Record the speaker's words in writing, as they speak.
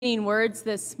Words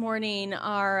this morning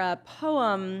are a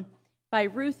poem by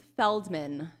Ruth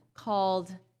Feldman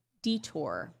called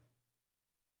Detour.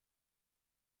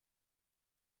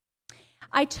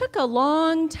 I took a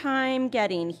long time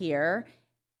getting here,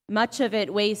 much of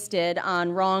it wasted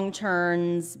on wrong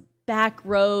turns, back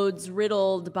roads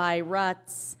riddled by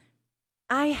ruts.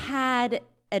 I had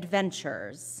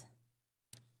adventures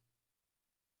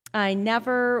I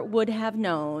never would have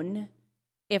known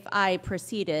if I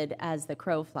proceeded as the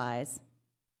crow flies.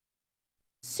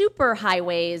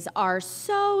 Superhighways are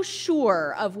so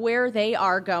sure of where they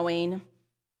are going.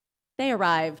 They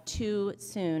arrive too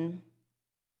soon.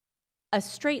 A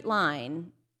straight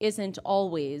line isn't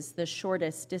always the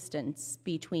shortest distance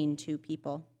between two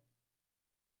people.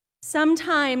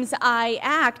 Sometimes I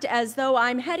act as though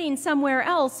I'm heading somewhere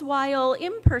else, while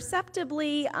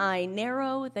imperceptibly I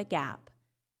narrow the gap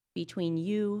between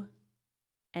you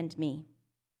and me.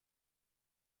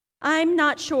 I'm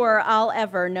not sure I'll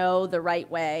ever know the right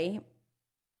way,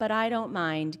 but I don't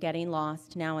mind getting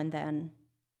lost now and then.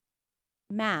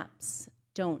 Maps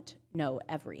don't know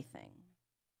everything.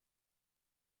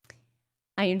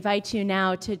 I invite you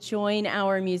now to join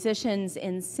our musicians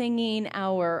in singing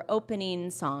our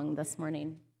opening song this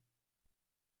morning.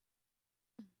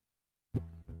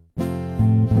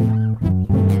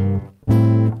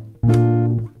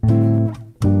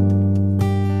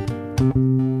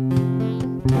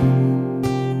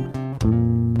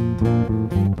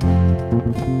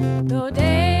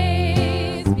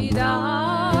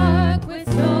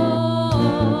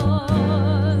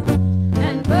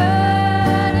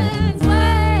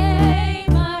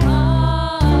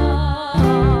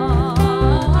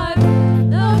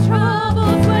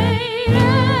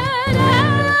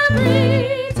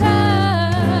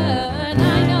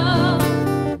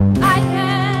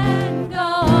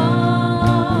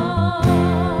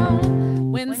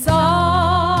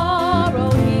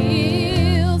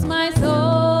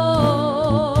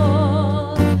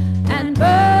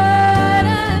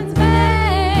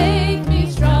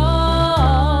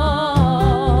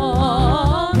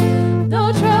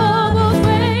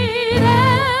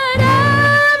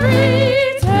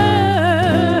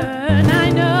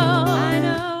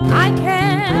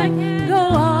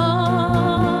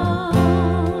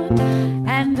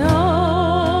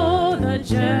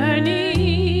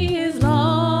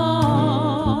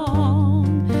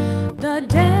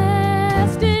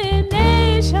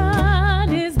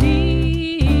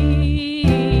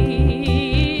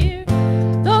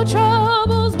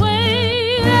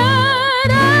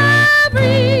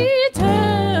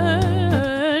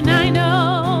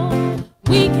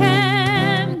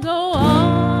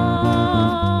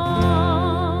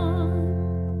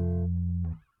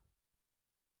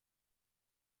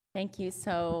 Thank you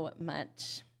so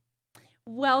much.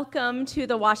 Welcome to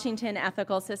the Washington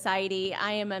Ethical Society.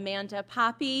 I am Amanda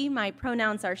Poppy. My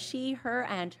pronouns are she, her,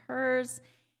 and hers,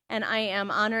 and I am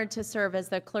honored to serve as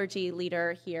the clergy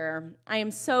leader here. I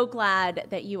am so glad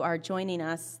that you are joining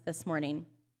us this morning.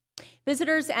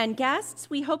 Visitors and guests,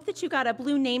 we hope that you got a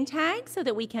blue name tag so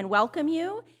that we can welcome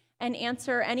you and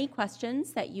answer any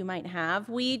questions that you might have.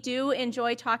 We do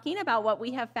enjoy talking about what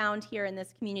we have found here in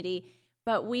this community,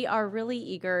 but we are really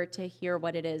eager to hear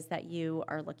what it is that you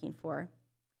are looking for.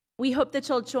 We hope that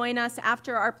you'll join us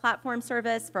after our platform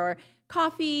service for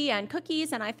coffee and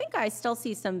cookies, and I think I still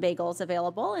see some bagels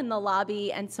available in the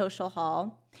lobby and social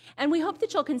hall. And we hope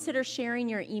that you'll consider sharing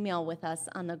your email with us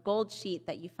on the gold sheet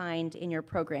that you find in your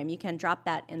program. You can drop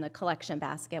that in the collection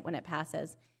basket when it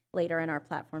passes later in our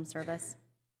platform service.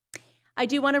 I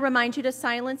do want to remind you to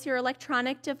silence your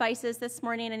electronic devices this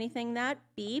morning, anything that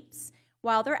beeps.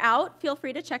 While they're out, feel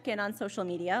free to check in on social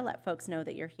media, let folks know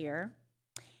that you're here.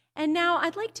 And now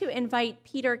I'd like to invite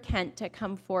Peter Kent to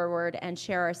come forward and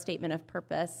share our statement of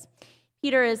purpose.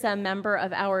 Peter is a member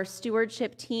of our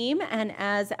stewardship team, and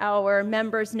as our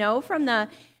members know from the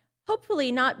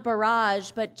hopefully not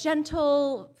barrage, but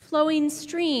gentle flowing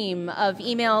stream of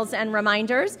emails and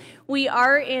reminders, we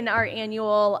are in our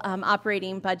annual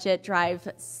operating budget drive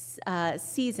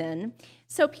season.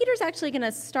 So Peter's actually going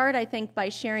to start, I think, by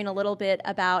sharing a little bit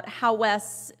about how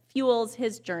Wes fuels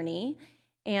his journey,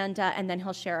 and then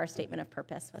he'll share our statement of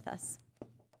purpose with us.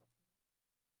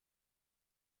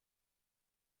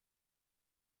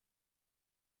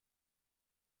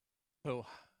 So,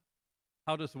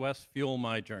 how does Wes fuel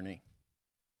my journey?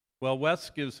 Well, Wes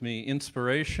gives me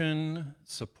inspiration,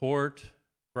 support,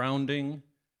 grounding,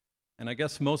 and I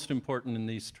guess most important in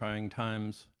these trying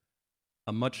times,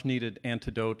 a much-needed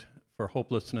antidote for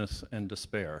hopelessness and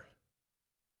despair.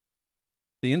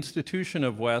 The institution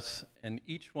of Wes and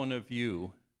each one of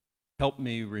you help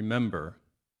me remember,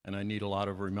 and I need a lot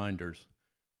of reminders,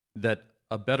 that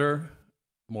a better,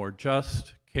 more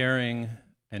just, caring,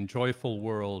 and joyful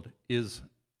world is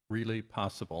really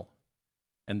possible,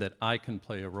 and that I can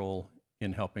play a role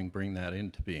in helping bring that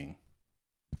into being.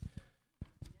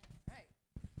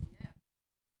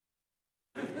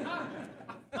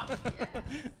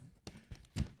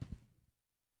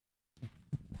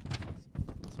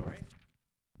 Sorry.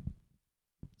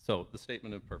 So, the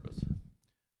statement of purpose.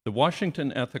 The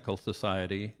Washington Ethical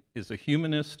Society is a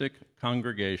humanistic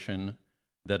congregation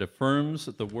that affirms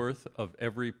the worth of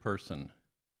every person.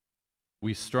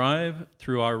 We strive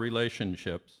through our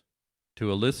relationships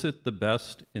to elicit the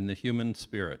best in the human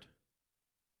spirit.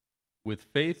 With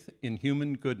faith in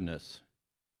human goodness,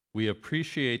 we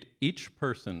appreciate each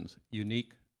person's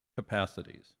unique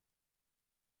capacities.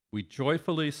 We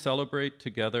joyfully celebrate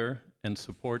together and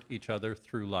support each other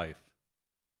through life.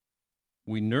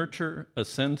 We nurture a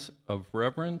sense of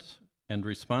reverence and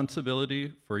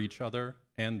responsibility for each other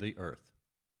and the earth.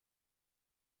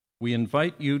 We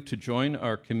invite you to join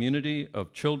our community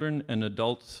of children and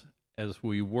adults as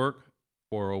we work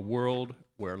for a world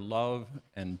where love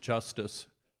and justice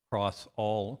cross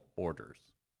all borders.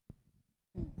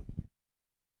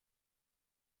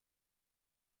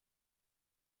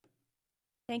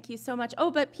 Thank you so much.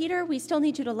 Oh, but Peter, we still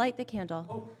need you to light the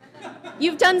candle.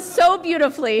 You've done so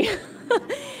beautifully.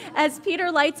 As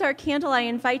Peter lights our candle, I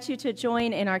invite you to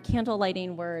join in our candle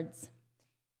lighting words.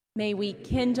 May we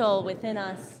kindle within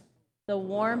us the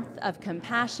warmth of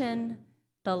compassion,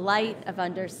 the light of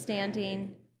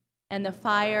understanding, and the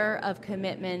fire of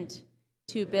commitment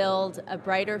to build a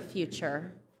brighter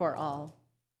future for all.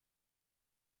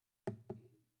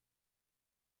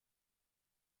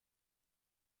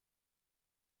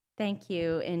 Thank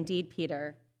you indeed,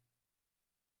 Peter,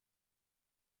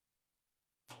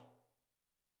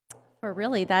 for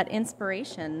really that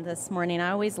inspiration this morning. I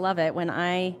always love it when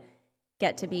I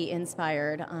get to be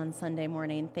inspired on Sunday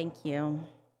morning. Thank you.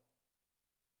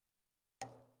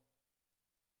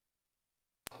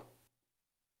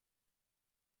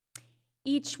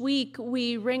 Each week,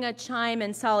 we ring a chime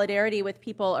in solidarity with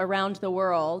people around the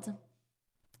world.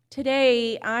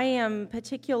 Today, I am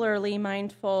particularly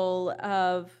mindful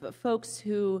of folks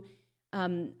who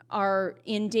are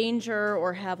in danger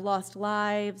or have lost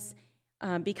lives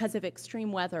because of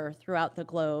extreme weather throughout the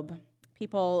globe.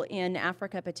 People in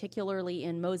Africa, particularly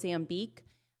in Mozambique,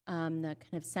 the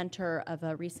kind of center of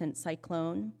a recent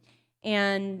cyclone,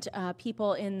 and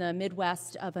people in the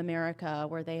Midwest of America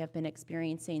where they have been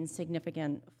experiencing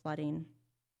significant flooding.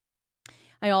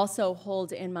 I also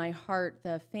hold in my heart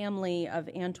the family of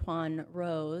Antoine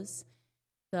Rose,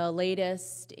 the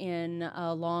latest in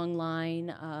a long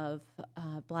line of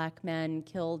Black men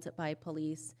killed by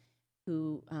police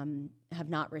who have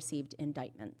not received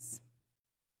indictments.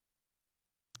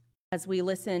 As we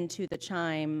listen to the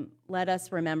chime, let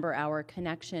us remember our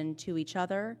connection to each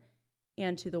other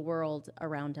and to the world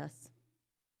around us.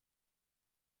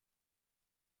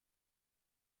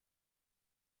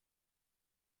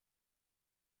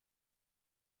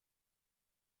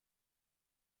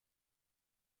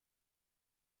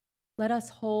 Let us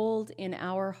hold in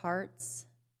our hearts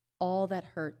all that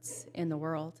hurts in the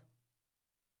world.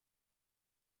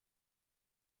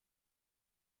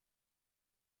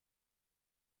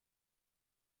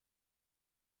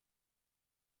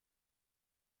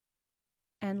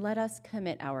 And let us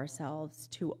commit ourselves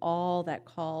to all that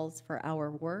calls for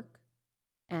our work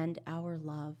and our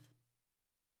love.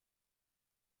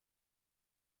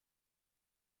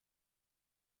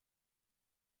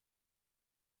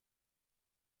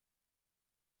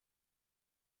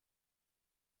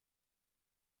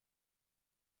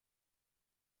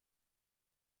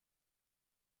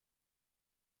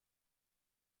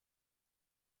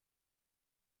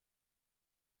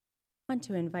 I want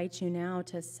to invite you now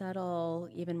to settle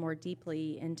even more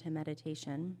deeply into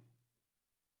meditation.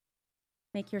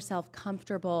 Make yourself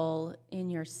comfortable in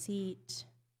your seat.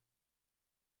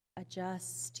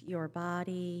 Adjust your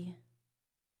body.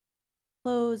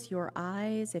 Close your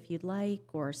eyes if you'd like,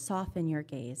 or soften your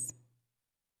gaze.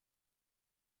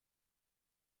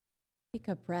 Take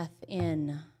a breath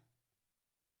in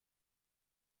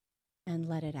and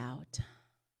let it out.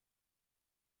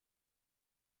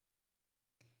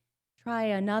 Try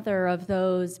another of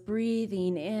those,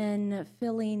 breathing in,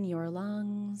 filling your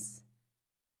lungs,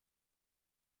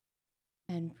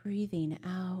 and breathing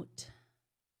out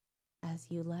as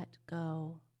you let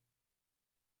go.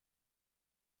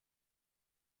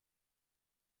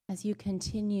 As you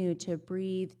continue to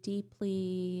breathe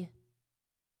deeply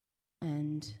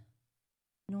and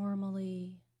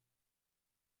normally,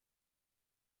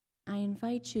 I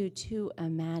invite you to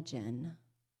imagine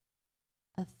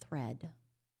a thread.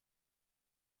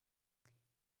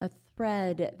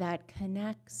 thread that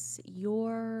connects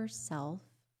yourself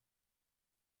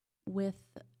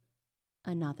with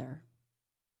another.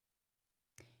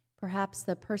 Perhaps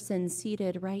the person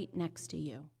seated right next to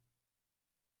you.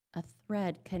 A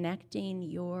thread connecting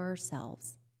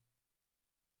yourselves.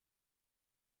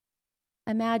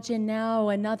 Imagine now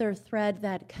another thread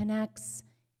that connects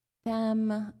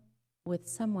them with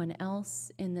someone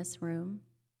else in this room,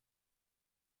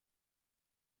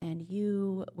 and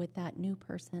you with that new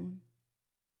person.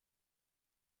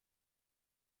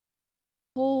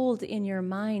 Hold in your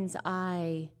mind's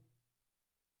eye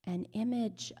an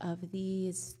image of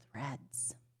these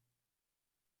threads,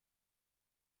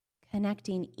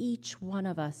 connecting each one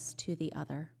of us to the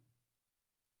other.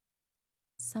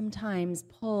 Sometimes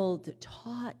pulled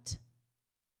taut,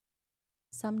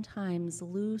 sometimes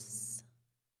loose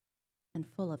and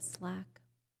full of slack.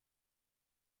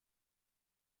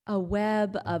 A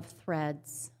web of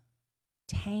threads,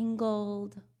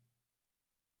 tangled,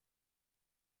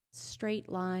 straight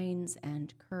lines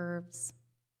and curves,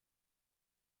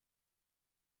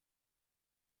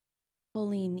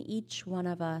 pulling each one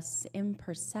of us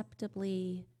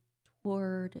imperceptibly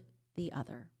toward the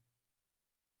other.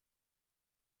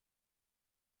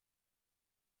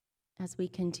 As we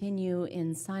continue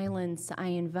in silence, I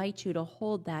invite you to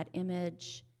hold that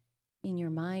image in your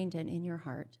mind and in your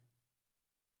heart.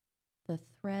 The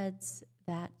threads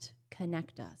that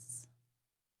connect us,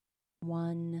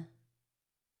 one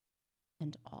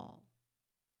and all.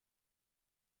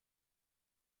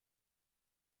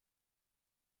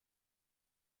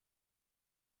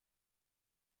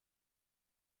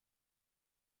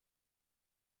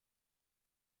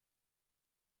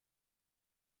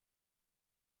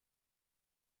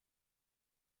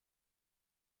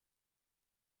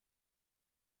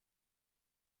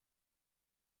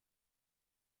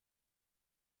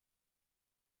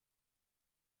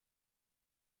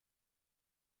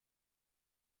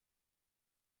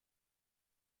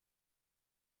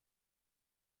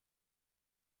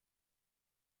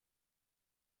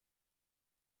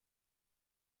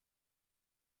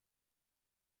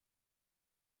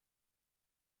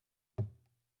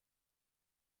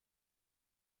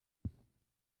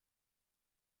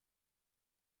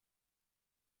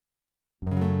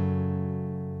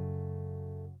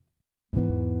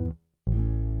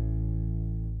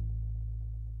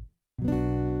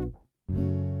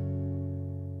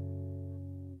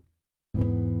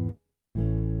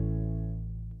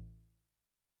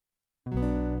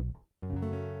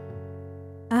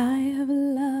 I have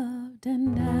loved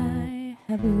and I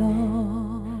have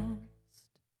lost,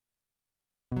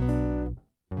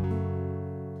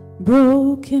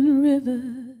 broken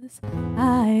rivers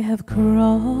I have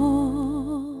crossed,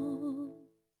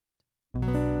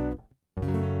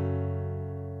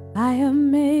 I have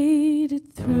made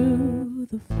it through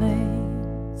the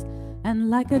flames, and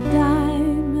like a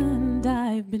diamond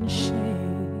I've been shaped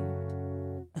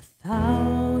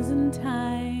 1,000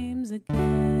 times again.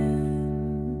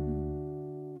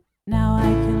 Now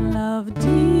I can love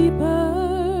deeper,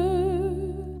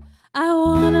 I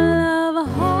wanna love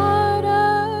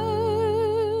harder,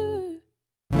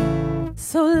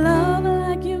 so love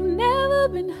like you've never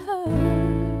been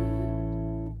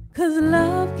hurt, 'cause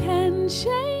love can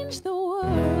change the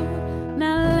world.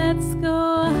 Now let's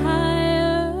go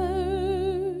higher,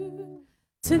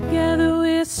 together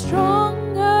we're stronger,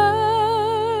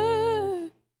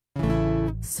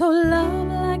 so love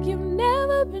like you've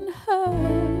never been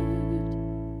hurt,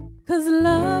 'cause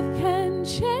love can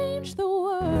change the world.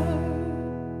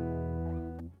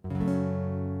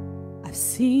 I've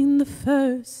seen the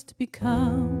first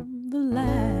become the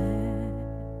last,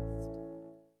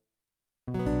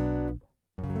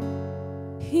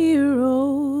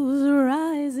 heroes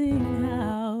rising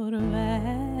out of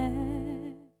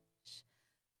ash.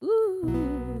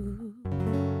 Ooh.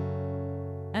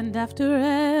 And after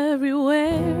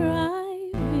everywhere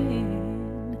I've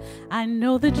been, I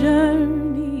know the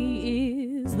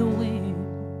journey is the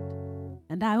wind,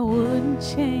 and I wouldn't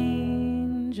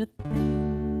change a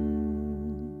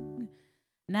thing.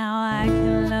 Now I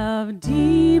can love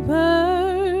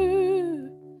deeper,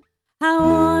 I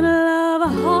wanna love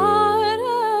harder,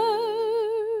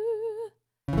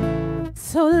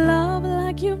 so love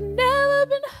like you've never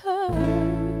been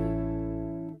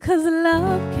hurt, 'cause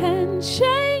love can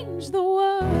change the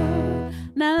world.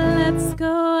 Now let's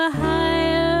go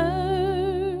higher,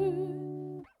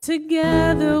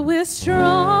 together we're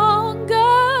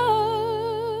stronger,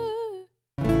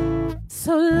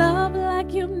 so love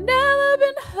like you've never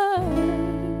been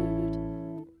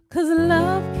hurt, 'cause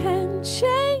love can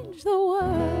change the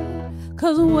world.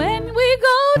 'Cause when we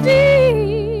go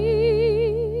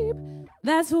deep,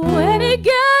 That's when it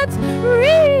gets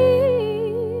real.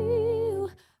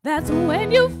 That's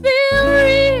when you feel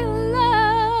real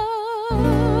love.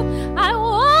 I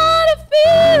want to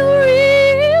feel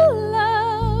real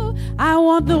love. I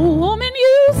want the woman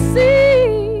you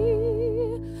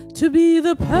see to be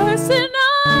the person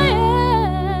I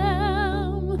am.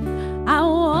 I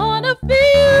want to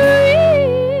feel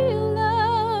real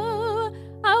love.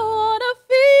 I want to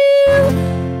feel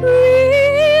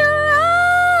real love.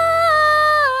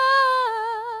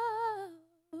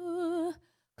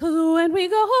 'Cause when we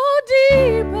go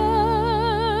deeper,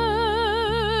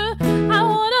 I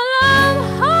want to love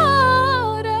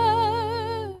harder.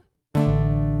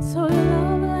 So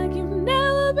love like you've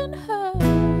never been hurt.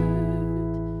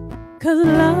 'Cause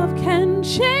love can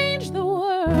change the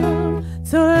world.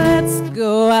 So let's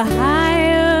go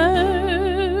higher.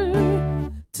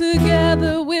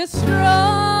 Together we're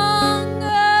stronger.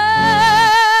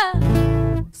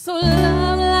 So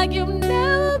love like you've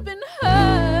never been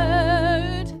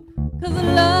hurt. 'Cause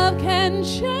love can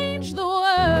change the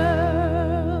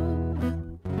world.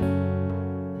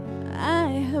 I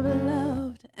have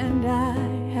loved and I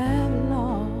have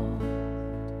lost.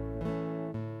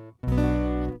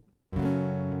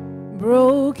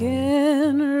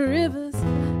 Broken rivers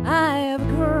I have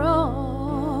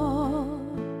crossed.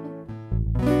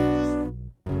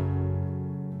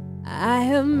 I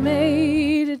have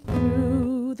made it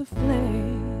through the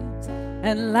flames,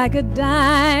 and like a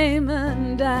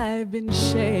diamond I've been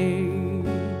shaped,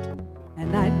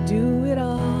 and I do it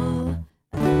all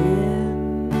again.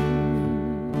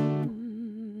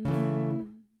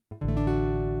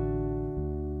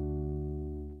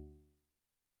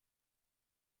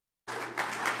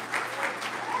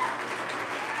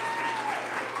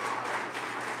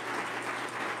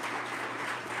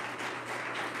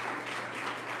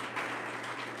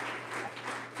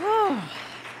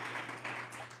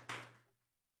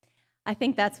 I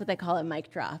think that's what they call a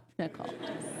mic drop, Nicole.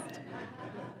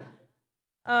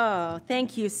 Oh,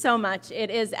 thank you so much. It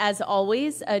is, as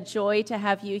always, a joy to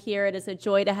have you here. It is a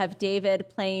joy to have David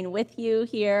playing with you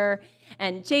here,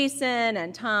 and Jason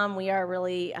and Tom. We are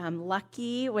really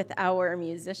lucky with our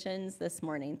musicians this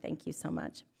morning. Thank you so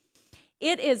much.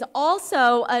 It is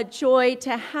also a joy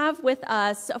to have with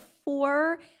us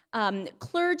four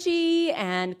clergy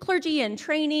in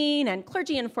training and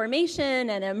clergy in formation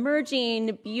and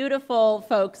emerging beautiful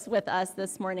folks with us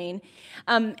this morning.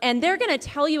 And they're going to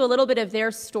tell you a little bit of their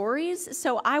stories.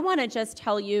 So I want to just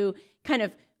tell you, kind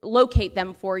of locate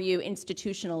them for you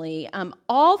institutionally.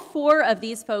 All four of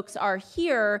these folks are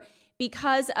here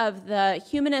because of the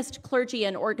Humanist Clergy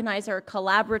and Organizer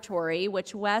Collaboratory,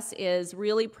 which Wes is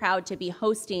really proud to be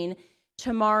hosting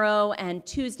tomorrow and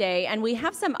Tuesday. And we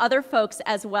have some other folks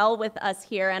as well with us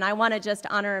here, and I want to just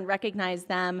honor and recognize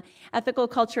them. Ethical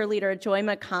culture leader Joy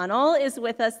McConnell is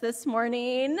with us this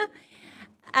morning,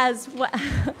 as well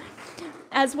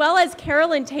as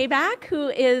Carolyn Tabak, who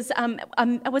is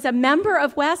was a member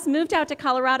of Wes, moved out to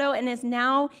Colorado, and is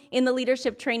now in the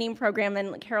leadership training program.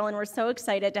 And Carolyn, we're so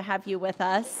excited to have you with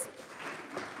us.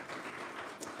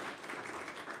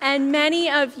 And many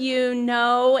of you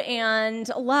know and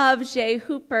love Jay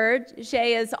Hooper.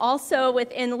 Jay is also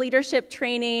within leadership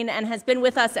training and has been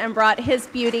with us and brought his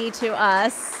beauty to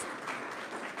us.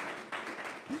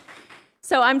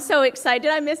 So I'm so excited.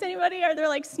 Did I miss anybody? Are there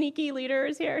like sneaky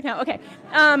leaders here? No, okay.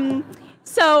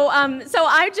 So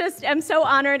I just am so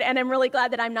honored, and I'm really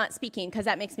glad that I'm not speaking because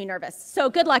that makes me nervous.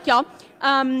 So good luck, y'all.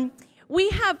 We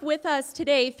have with us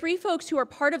today three folks who are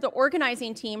part of the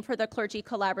organizing team for the Clergy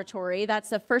Collaboratory. That's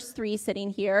the first three sitting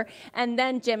here, and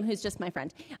then Jim, who's just my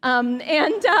friend.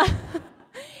 And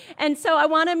so I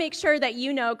want to make sure that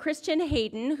you know Christian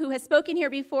Hayden, who has spoken here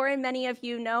before, and many of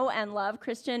you know and love.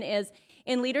 Christian is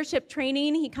in leadership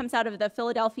training. He comes out of the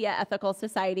Philadelphia Ethical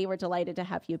Society. We're delighted to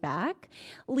have you back.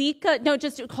 Lika, no,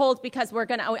 just hold because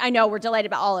I know we're delighted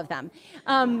about all of them.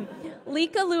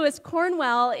 Lika Lewis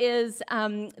Cornwell is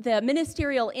the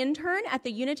ministerial intern at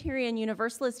the Unitarian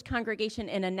Universalist Congregation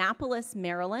in Annapolis,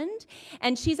 Maryland.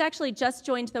 And she's actually just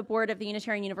joined the board of the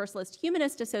Unitarian Universalist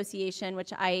Humanist Association,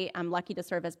 which I am lucky to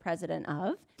serve as president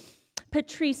of.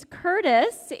 Patrice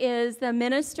Curtis is the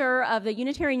minister of the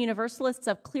Unitarian Universalists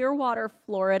of Clearwater,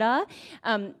 Florida.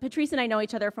 Patrice and I know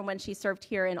each other from when she served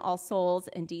here in All Souls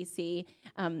in D.C.,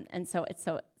 and so it's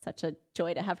such a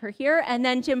joy to have her here. And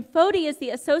then Jim Fody is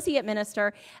the associate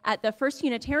minister at the First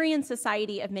Unitarian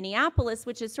Society of Minneapolis,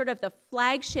 which is sort of the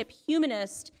flagship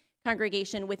humanist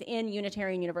congregation within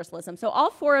Unitarian Universalism. So all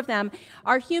four of them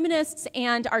are humanists,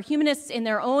 and are humanists in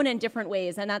their own and different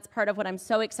ways, and that's part of what I'm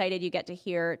so excited you get to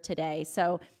hear today.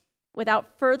 So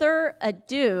without further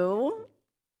ado,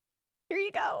 Here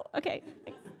you go. Okay.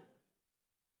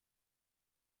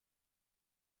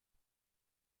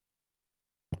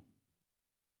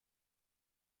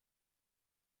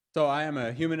 So I am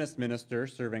a humanist minister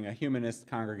serving a humanist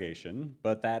congregation,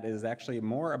 but that is actually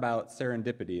more about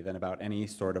serendipity than about any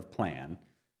sort of plan.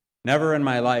 Never in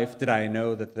my life did I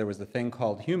know that there was a thing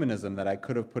called humanism that I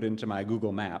could have put into my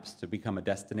Google Maps to become a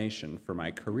destination for my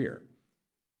career.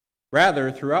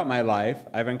 Rather, throughout my life,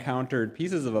 I've encountered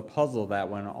pieces of a puzzle that,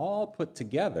 when all put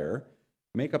together,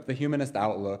 make up the humanist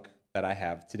outlook that I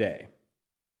have today.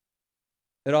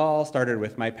 It all started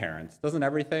with my parents. Doesn't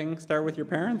everything start with your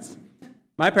parents?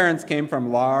 My parents came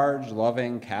from large,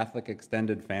 loving, Catholic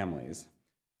extended families.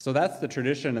 So that's the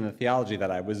tradition and the theology that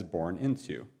I was born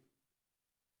into.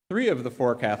 3 of the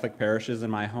 4 Catholic parishes in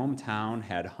my hometown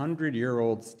had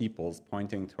 100-year-old steeples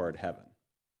pointing toward heaven.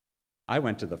 I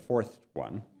went to the 4th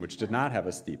one, which did not have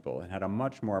a steeple and had a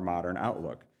much more modern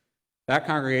outlook. That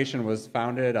congregation was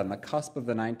founded on the cusp of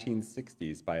the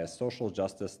 1960s by a social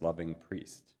justice-loving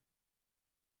priest.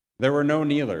 There were no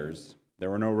kneelers, there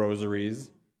were no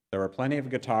rosaries, there were plenty of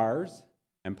guitars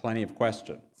and plenty of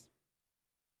questions.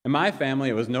 In my family,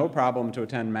 it was no problem to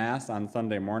attend Mass on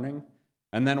Sunday morning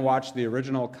and then watch the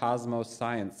original Cosmos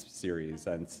Science series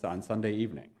on Sunday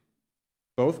evening.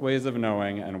 Both ways of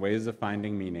knowing and ways of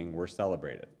finding meaning were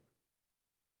celebrated.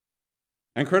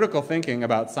 And critical thinking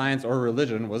about science or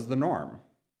religion was the norm.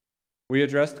 We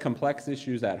addressed complex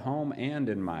issues at home and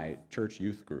in my church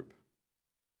youth group.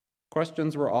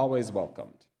 Questions were always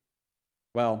welcomed.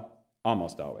 Well,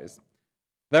 almost always.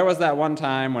 There was that one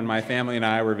time when my family and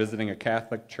I were visiting a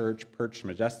Catholic church perched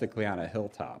majestically on a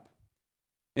hilltop.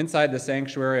 Inside the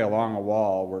sanctuary along a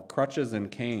wall were crutches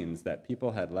and canes that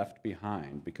people had left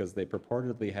behind because they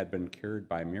purportedly had been cured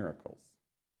by miracles.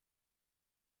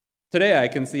 Today I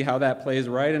can see how that plays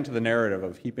right into the narrative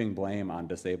of heaping blame on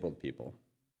disabled people.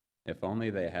 If only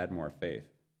they had more faith.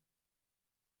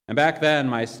 And back then,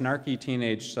 my snarky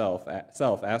teenage self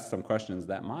asked some questions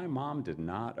that my mom did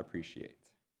not appreciate.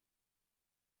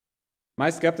 My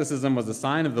skepticism was a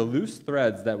sign of the loose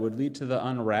threads that would lead to the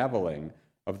unraveling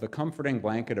of the comforting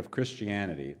blanket of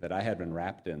Christianity that I had been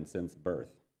wrapped in since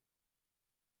birth.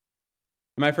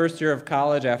 In my first year of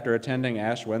college, after attending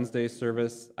Ash Wednesday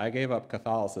service, I gave up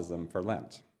Catholicism for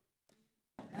Lent.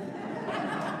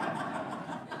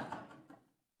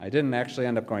 I didn't actually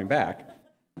end up going back,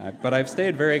 but I've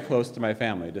stayed very close to my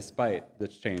family despite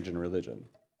this change in religion.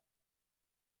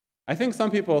 I think some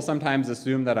people sometimes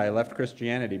assume that I left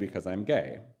Christianity because I'm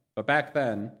gay, but back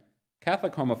then,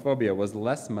 Catholic homophobia was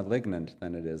less malignant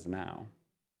than it is now.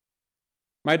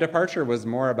 My departure was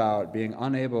more about being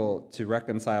unable to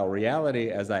reconcile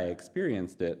reality as I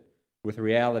experienced it with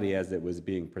reality as it was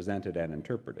being presented and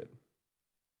interpreted.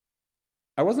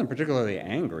 I wasn't particularly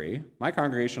angry. My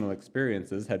congregational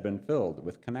experiences had been filled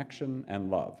with connection and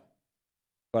love,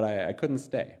 but I couldn't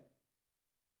stay.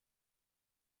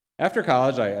 After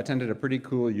college, I attended a pretty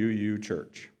cool UU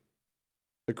church.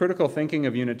 The critical thinking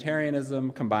of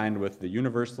Unitarianism combined with the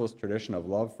Universalist tradition of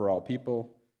love for all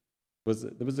people was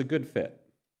a good fit.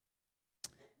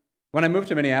 When I moved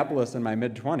to Minneapolis in my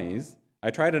mid-20s, I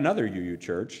tried another UU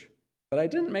church, but I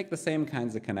didn't make the same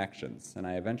kinds of connections, and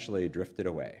I eventually drifted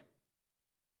away.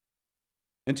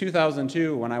 In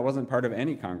 2002, when I wasn't part of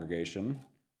any congregation,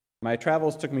 my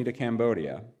travels took me to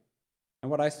Cambodia, and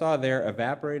what I saw there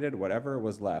evaporated whatever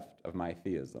was left of my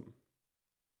theism.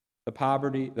 The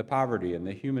poverty and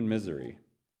the human misery,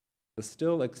 the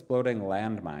still exploding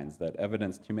landmines that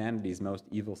evidenced humanity's most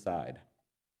evil side,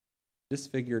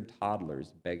 disfigured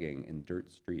toddlers begging in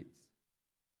dirt streets.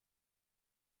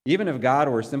 Even if God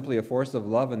were simply a force of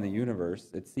love in the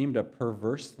universe, it seemed a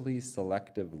perversely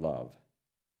selective love,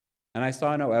 and I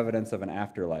saw no evidence of an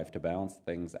afterlife to balance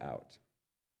things out.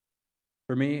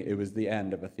 For me, it was the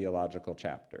end of a theological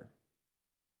chapter.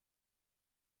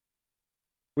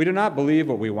 We do not believe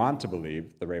what we want to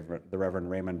believe, the Reverend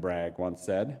Raymond Bragg once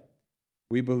said.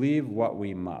 We believe what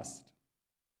we must.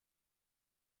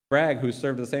 Bragg, who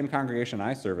served the same congregation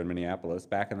I serve in Minneapolis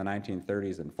back in the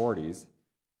 1930s and 40s,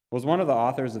 was one of the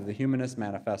authors of the Humanist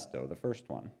Manifesto, the first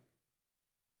one.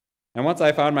 And once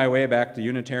I found my way back to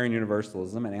Unitarian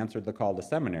Universalism and answered the call to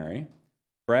seminary,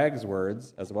 Bragg's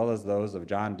words, as well as those of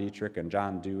John Dietrich and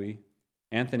John Dewey,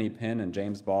 Anthony Pinn and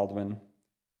James Baldwin,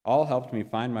 all helped me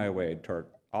find my way toward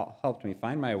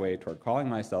calling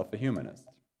myself a humanist.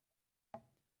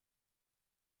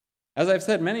 As I've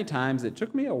said many times, it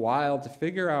took me a while to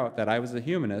figure out that I was a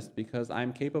humanist because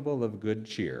I'm capable of good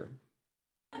cheer.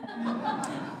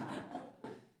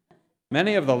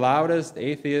 Many of the loudest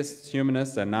atheists,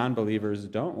 humanists, and non-believers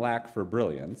don't lack for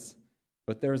brilliance,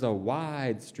 but there's a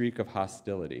wide streak of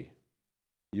hostility.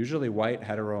 usually white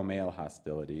hetero male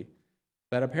hostility,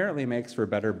 that apparently makes for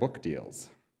better book deals.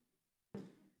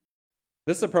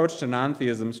 This approach to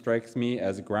non-theism strikes me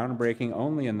as groundbreaking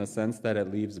only in the sense that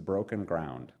it leaves broken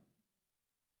ground,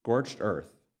 scorched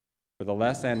earth, for the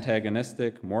less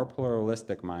antagonistic, more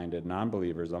pluralistic-minded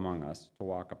non-believers among us to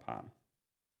walk upon.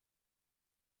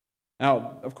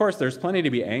 Now, of course, there's plenty to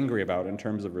be angry about in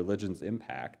terms of religion's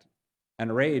impact,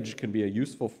 and rage can be a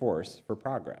useful force for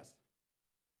progress.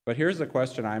 But here's the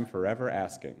question I'm forever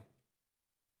asking.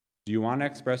 Do you want to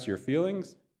express your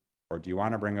feelings, or do you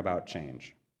want to bring about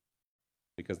change?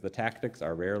 Because the tactics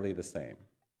are rarely the same.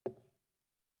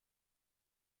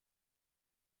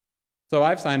 So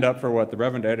I've signed up for what the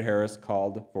Reverend Ed Harris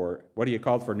called for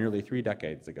nearly 3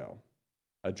 decades ago,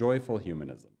 a joyful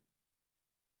humanism.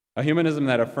 A humanism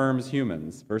that affirms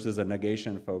humans versus a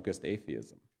negation-focused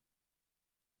atheism.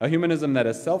 A humanism that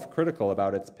is self-critical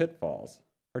about its pitfalls,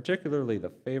 particularly the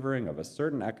favoring of a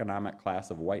certain economic class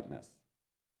of whiteness,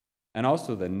 and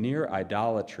also the near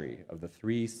idolatry of the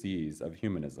 3 C's of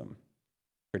humanism: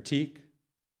 critique,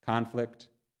 conflict,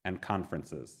 and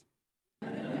conferences.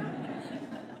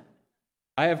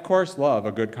 I, of course, love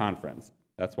a good conference.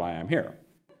 That's why I'm here.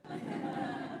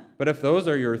 But if those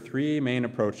are your 3 main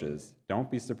approaches, don't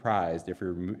be surprised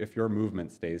if your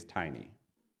movement stays tiny.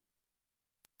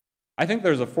 I think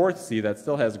there's a 4th C that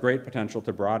still has great potential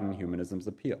to broaden humanism's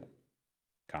appeal: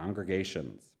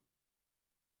 congregations.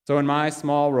 So in my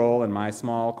small role in my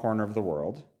small corner of the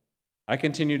world, I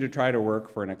continue to try to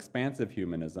work for an expansive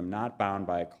humanism not bound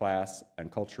by class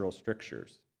and cultural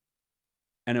strictures,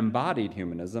 an embodied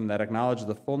humanism that acknowledges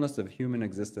the fullness of human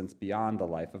existence beyond the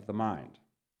life of the mind,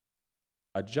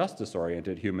 a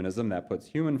justice-oriented humanism that puts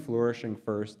human flourishing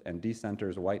first and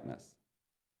decenters whiteness,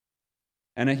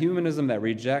 and a humanism that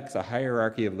rejects a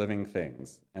hierarchy of living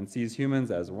things and sees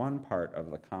humans as one part of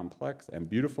the complex and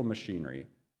beautiful machinery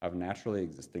of naturally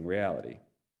existing reality.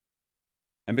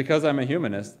 And because I'm a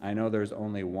humanist, I know there's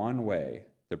only one way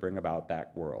to bring about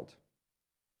that world: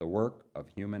 the work of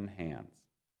human hands.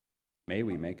 May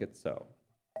we make it so.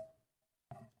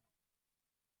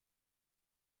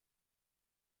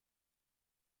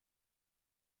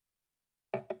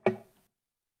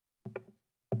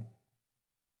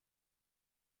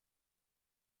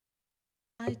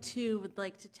 I too would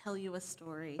like to tell you a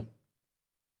story.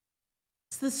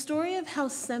 It's the story of how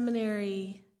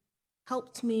seminary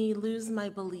helped me lose my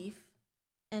belief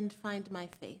and find my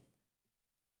faith.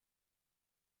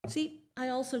 See, I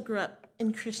also grew up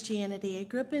in Christianity. I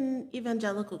grew up in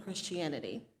evangelical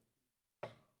Christianity.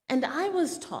 And I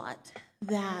was taught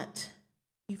that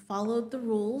you followed the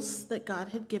rules that God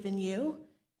had given you,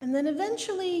 and then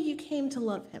eventually you came to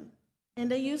love him.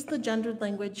 And I used the gendered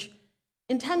language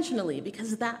intentionally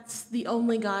because that's the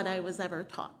only God I was ever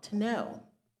taught to know.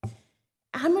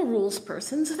 I'm a rules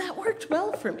person, so that worked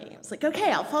well for me. I was like,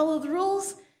 okay, I'll follow the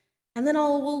rules, and then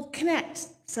we'll connect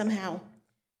somehow.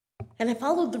 And I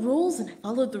followed the rules, and I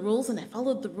followed the rules, and I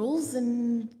followed the rules,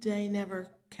 and I never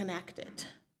connected.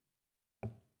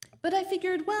 But I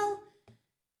figured, well,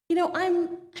 you know,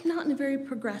 I'm not in a very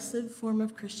progressive form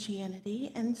of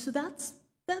Christianity, and so that's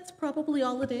probably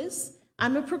all it is.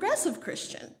 I'm a progressive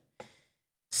Christian.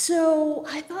 So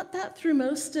I thought that through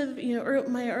most of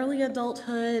my early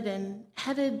adulthood, and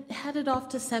headed off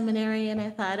to seminary, and I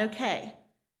thought, okay,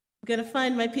 I'm gonna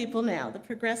find my people now, the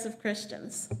progressive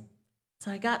Christians.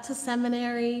 So I got to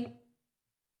seminary,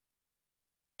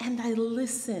 and I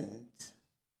listened,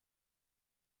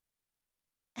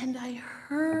 and I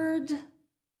heard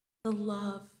the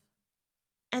love,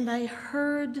 and I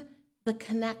heard the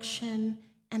connection,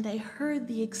 and I heard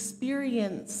the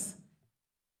experience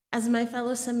as my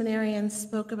fellow seminarians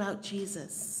spoke about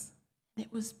Jesus. And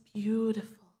it was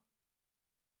beautiful,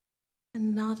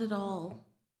 and not at all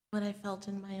what I felt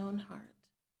in my own heart.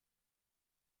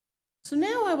 So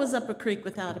now I was up a creek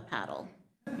without a paddle.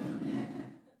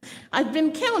 I'd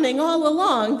been counting all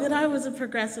along that I was a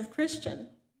progressive Christian.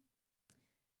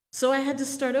 So I had to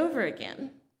start over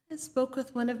again. I spoke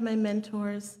with one of my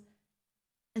mentors,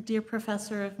 a dear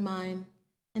professor of mine,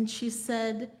 and she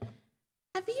said,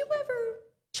 "Have you ever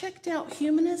checked out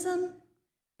humanism?"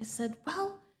 I said,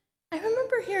 "Well, I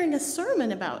remember hearing a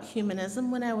sermon about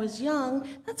humanism when I was young.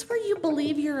 That's where you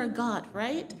believe you're a god,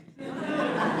 right?"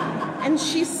 And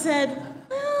she said,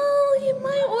 "Well, you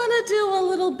might want to do a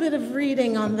little bit of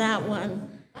reading on that one."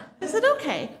 I said,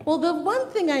 "Okay, well, the one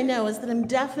thing I know is that I'm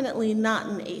definitely not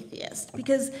an atheist,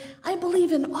 because I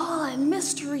believe in awe and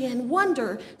mystery and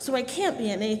wonder, so I can't be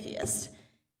an atheist."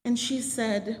 And she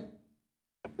said,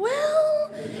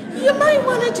 "Well, you might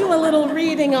want to do a little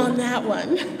reading on that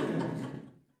one."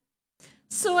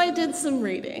 So I did some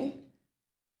reading.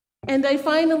 And I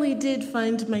finally did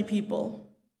find my people.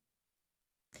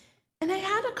 And I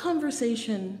had a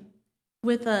conversation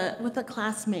with a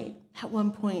classmate at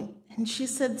one point, and she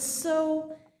said,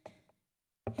 so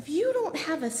if you don't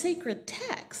have a sacred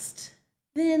text,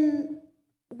 then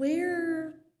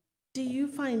where do you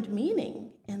find meaning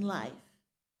in life?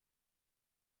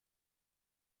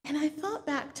 And I thought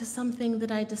back to something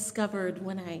that I discovered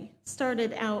when I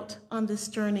started out on this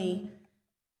journey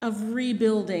of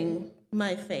rebuilding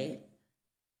my faith.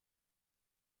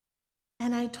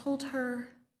 And I told her,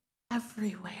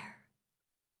 everywhere.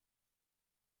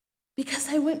 Because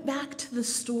I went back to the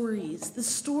stories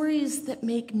that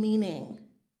make meaning.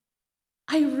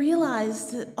 I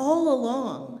realized that all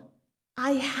along,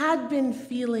 I had been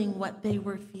feeling what they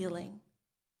were feeling.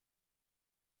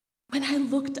 When I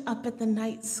looked up at the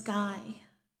night sky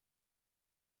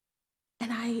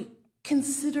and I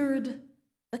considered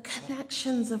the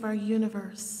connections of our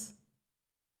universe,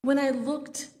 when I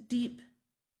looked deep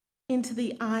into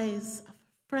the eyes of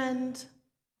a friend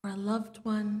or a loved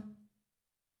one,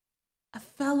 a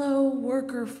fellow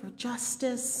worker for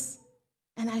justice,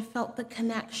 and I felt the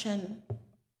connection,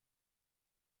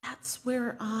 that's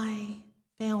where I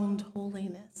found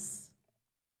holiness.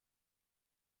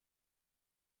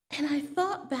 And I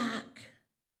thought back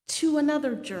to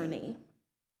another journey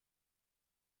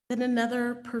that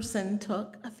another person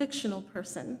took, a fictional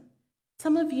person.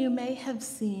 Some of you may have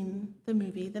seen the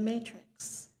movie The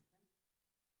Matrix,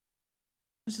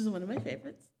 which is one of my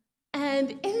favorites.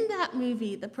 And in that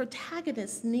movie, the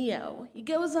protagonist, Neo, he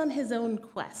goes on his own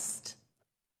quest.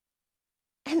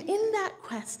 And in that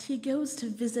quest, he goes to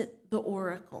visit the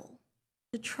Oracle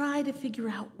to try to figure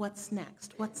out what's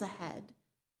next, what's ahead.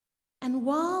 And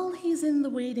while he's in the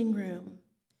waiting room,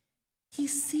 he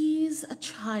sees a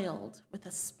child with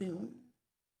a spoon,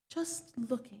 just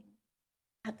looking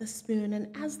at the spoon.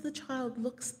 And as the child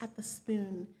looks at the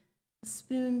spoon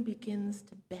begins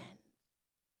to bend.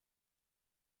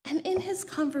 And in his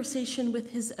conversation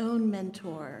with his own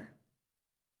mentor,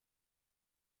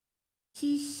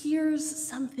 he hears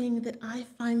something that I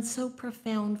find so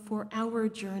profound for our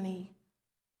journey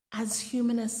as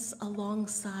humanists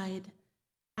alongside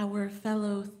our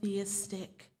fellow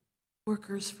theistic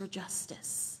workers for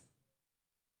justice.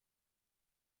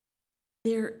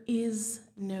 There is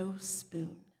no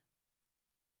spoon.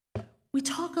 We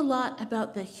talk a lot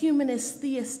about the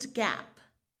humanist-theist gap.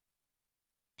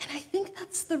 And I think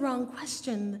that's the wrong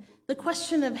question. The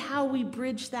question of how we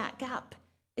bridge that gap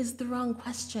is the wrong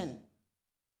question.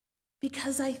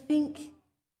 Because I think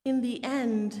in the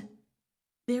end,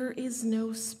 there is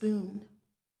no spoon.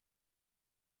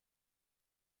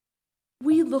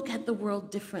 We look at the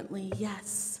world differently,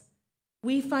 yes.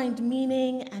 We find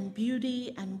meaning and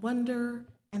beauty and wonder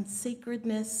and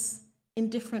sacredness in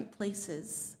different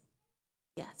places,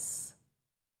 yes.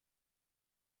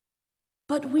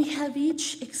 But we have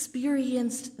each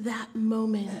experienced that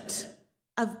moment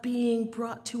of being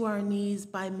brought to our knees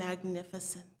by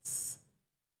magnificence.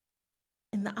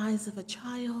 In the eyes of a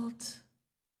child,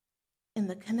 in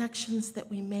the connections that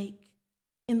we make,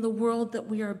 in the world that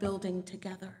we are building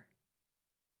together.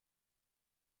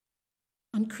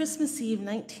 On Christmas Eve,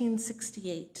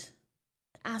 1968,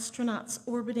 astronauts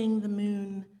orbiting the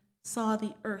moon saw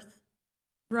the Earth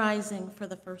rising for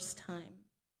the first time.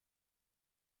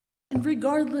 And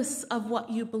regardless of what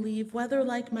you believe, whether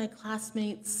like my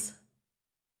classmates,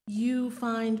 you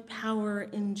find power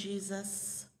in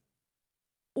Jesus,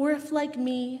 or if like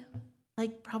me,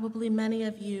 like probably many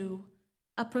of you,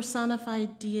 a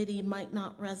personified deity might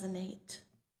not resonate,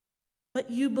 but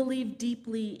you believe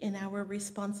deeply in our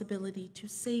responsibility to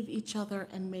save each other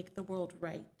and make the world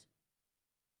right.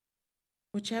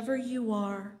 Whichever you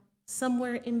are,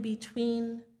 somewhere in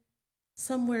between,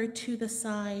 somewhere to the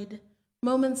side,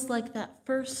 moments like that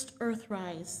first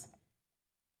Earthrise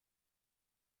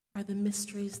are the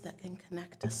mysteries that can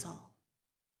connect us all.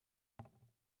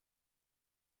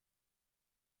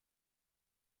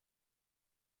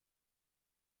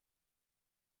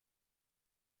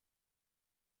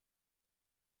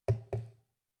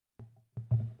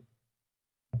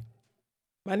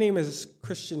 My name is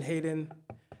Christian Hayden,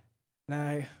 and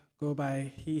I go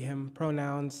by he, him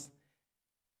pronouns.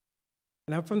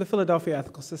 And I'm from the Philadelphia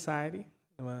Ethical Society.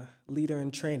 I'm a leader in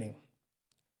training.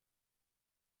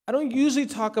 I don't usually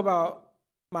talk about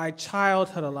my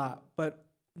childhood a lot, but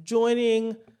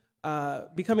becoming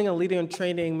a leader in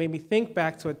training made me think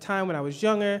back to a time when I was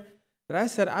younger that I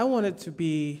said I wanted to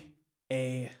be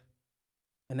an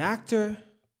actor,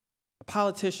 a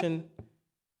politician,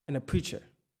 and a preacher.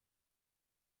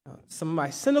 Some of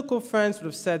my cynical friends would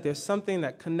have said there's something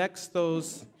that connects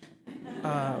those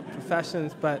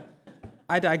professions, but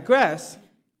I digress.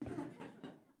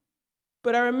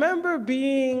 But I remember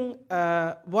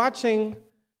watching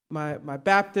my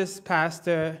Baptist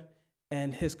pastor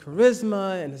and his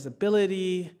charisma and his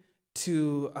ability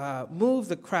to move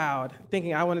the crowd,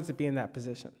 thinking I wanted to be in that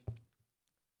position.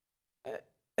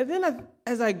 And then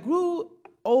as I grew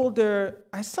older,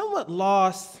 I somewhat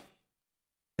lost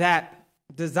that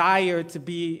desire to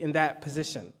be in that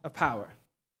position of power,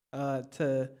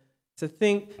 to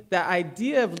think that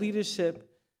idea of leadership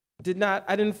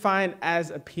I didn't find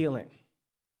as appealing.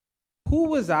 Who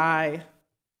was I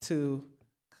to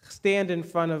stand in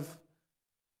front of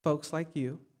folks like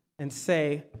you and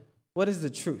say, what is the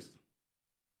truth?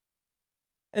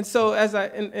 And so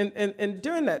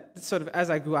during that sort of,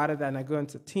 as I grew out of that and I grew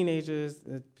into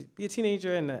be a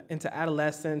teenager and into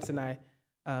adolescence, and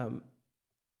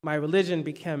my religion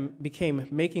became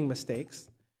making mistakes.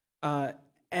 But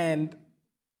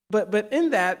in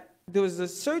that, there was a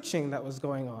searching that was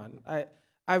going on.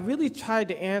 I really tried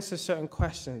to answer certain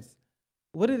questions.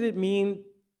 What did it mean?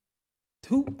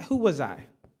 Who was I?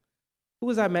 Who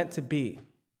was I meant to be?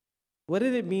 What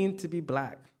did it mean to be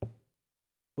Black?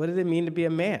 What did it mean to be a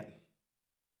man?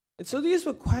 And so these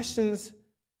were questions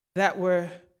that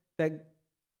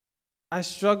I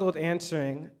struggled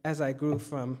answering as I grew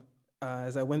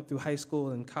as I went through high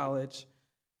school and college.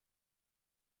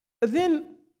 But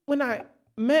then when I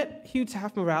met Hugh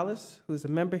Taft Morales, who's a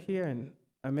member here and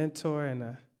a mentor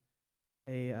and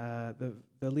the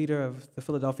leader of the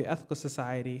Philadelphia Ethical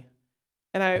Society,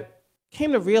 and I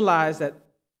came to realize that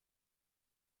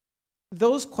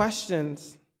those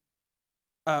questions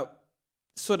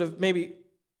sort of maybe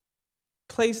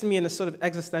placed me in a sort of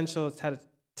existential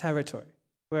territory,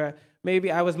 where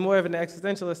maybe I was more of an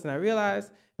existentialist than I realized,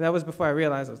 and that was before I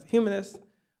realized I was a humanist,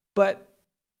 but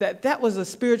that was a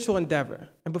spiritual endeavor.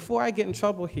 And before I get in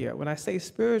trouble here, when I say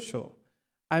spiritual,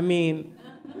 I mean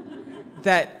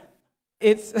that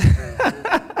it's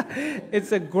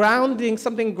it's a grounding,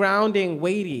 something grounding,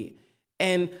 weighty,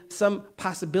 and some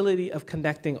possibility of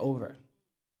connecting over.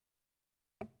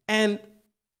 And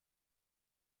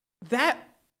that,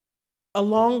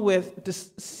 along with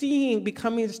just starting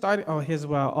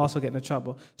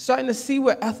to see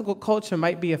where ethical culture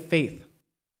might be a faith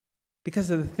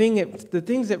because of the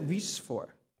things it reaches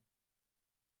for.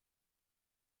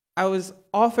 I was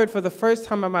offered for the first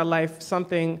time in my life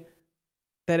something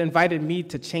that invited me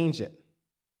to change it.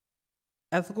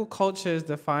 Ethical culture is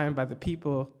defined by the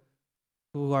people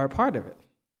who are a part of it.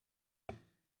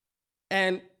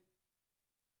 And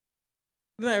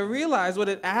then I realized what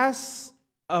it asks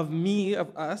of me,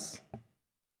 of us,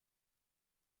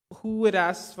 who it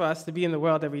asks for us to be in the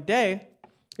world every day,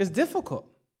 is difficult.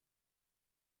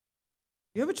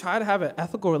 You ever try to have an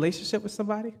ethical relationship with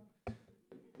somebody?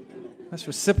 That's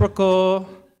reciprocal,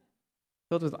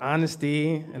 filled with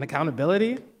honesty and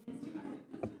accountability,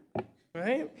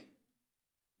 right?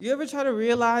 You ever try to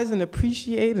realize and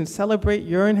appreciate and celebrate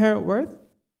your inherent worth?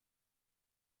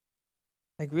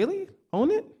 Like, really?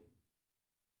 Own it?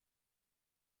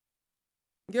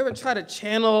 You ever try to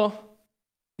channel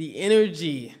the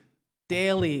energy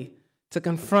daily to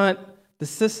confront the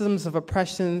systems of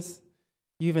oppressions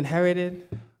you've inherited,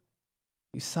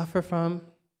 you suffer from,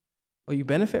 or you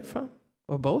benefit from,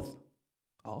 or both?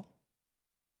 All.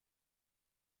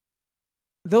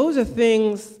 Those are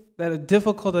things that are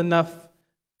difficult enough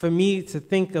for me to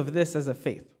think of this as a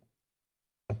faith.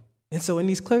 And so in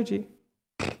these clergy,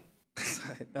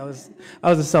 sorry, that was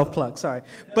a self-plug, sorry.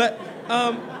 But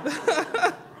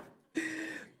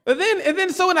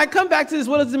so when I come back to this,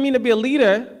 what does it mean to be a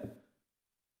leader?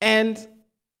 And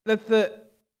that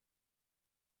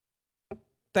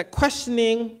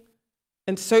questioning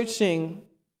and searching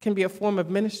can be a form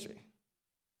of ministry.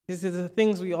 These are the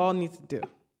things we all need to do.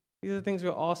 These are the things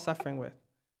we're all suffering with,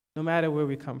 no matter where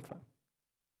we come from.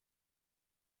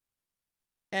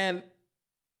 And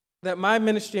that my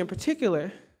ministry in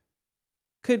particular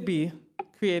could be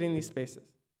creating these spaces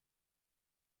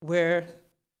where,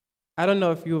 I don't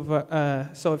know if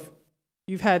if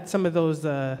you've had some of those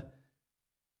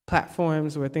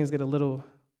platforms where things get a little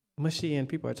mushy and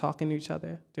people are talking to each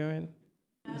other during.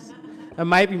 It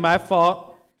might be my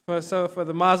fault. For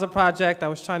the Maza Project, I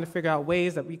was trying to figure out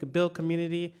ways that we could build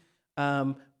community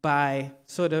by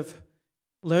sort of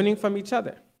learning from each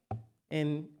other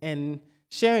and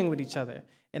sharing with each other,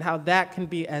 and how that can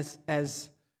be as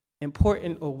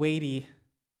important or weighty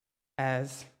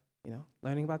as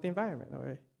learning about the environment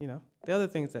or the other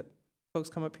things that folks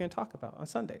come up here and talk about on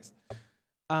Sundays.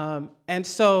 And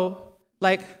so,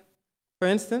 like, for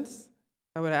instance,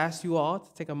 I would ask you all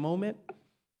to take a moment,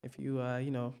 if you,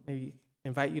 maybe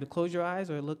invite you to close your eyes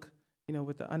or look,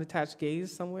 with the unattached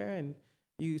gaze somewhere, and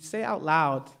you say out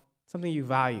loud something you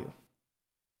value.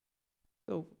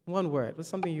 So one word, what's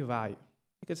something you value?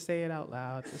 You could say it out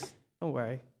loud, just don't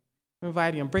worry. I'm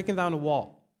inviting you, I'm breaking down the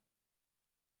wall.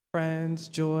 Friends,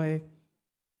 joy,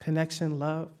 connection,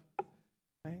 love,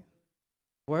 right?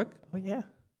 Work, oh yeah.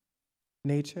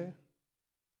 Nature,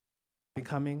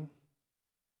 becoming.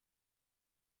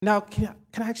 Now, can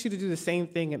I ask you to do the same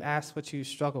thing and ask what you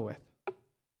struggle with?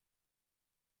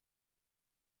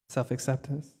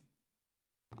 Self-acceptance.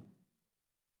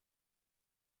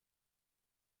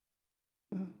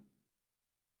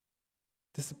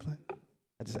 Discipline.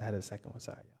 I just added a second one,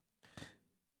 sorry.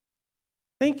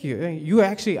 Thank you. You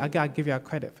actually, I gotta give y'all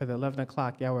credit for the 11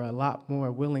 o'clock. Y'all were a lot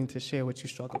more willing to share what you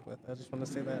struggled with. I just want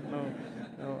to say that.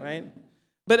 No, right?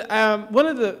 But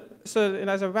and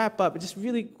as I wrap up, I just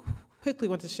really quickly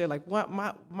want to share like what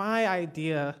my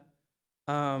idea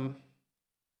of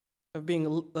being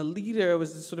a leader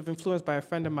was sort of influenced by a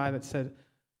friend of mine that said,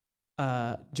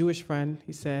 Jewish friend,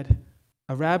 he said,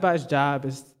 a rabbi's job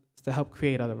is to help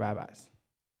create other rabbis.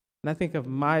 And I think of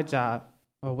my job,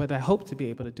 or what I hope to be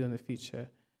able to do in the future,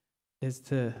 is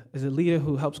a leader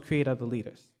who helps create other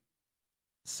leaders.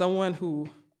 Someone who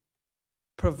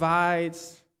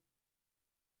provides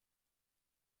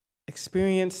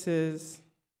experiences,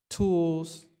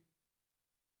 tools,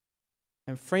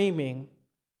 and framing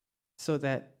so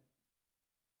that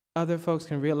other folks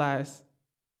can realize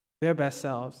their best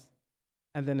selves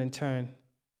and then in turn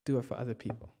do it for other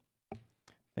people.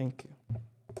 Thank you.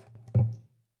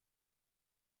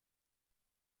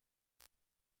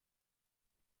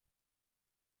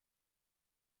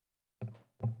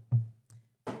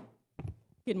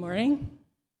 Good morning.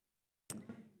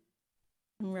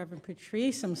 I'm Reverend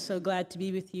Patrice. I'm so glad to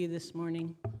be with you this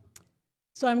morning.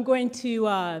 So I'm going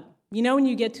to, when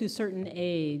you get to a certain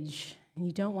age, and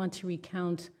you don't want to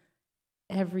recount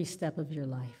every step of your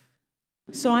life.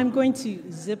 So I'm going to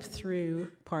zip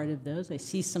through part of those. I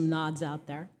see some nods out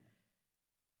there.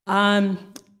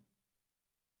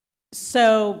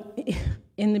 So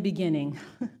in the beginning,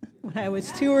 when I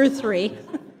was 2 or 3,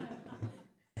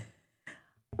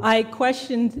 I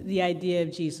questioned the idea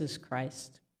of Jesus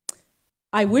Christ.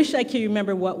 I wish I could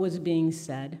remember what was being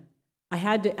said. I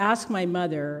had to ask my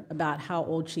mother about how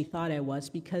old she thought I was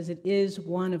because it is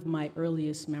one of my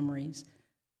earliest memories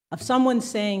of someone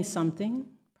saying something,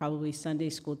 probably Sunday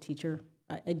school teacher.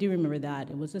 I do remember that.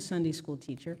 It was a Sunday school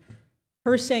teacher.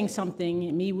 Her saying something,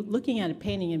 and me looking at a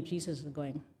painting of Jesus and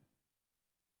going,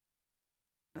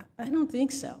 I don't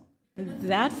think so. And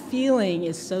that feeling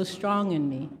is so strong in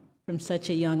me from such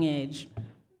a young age.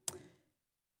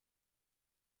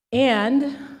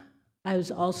 And I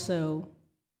was also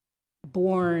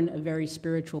born a very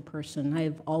spiritual person. I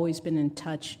have always been in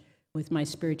touch with my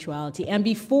spirituality. And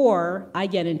before I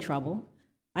get in trouble,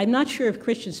 I'm not sure if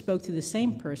Christian spoke to the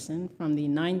same person from the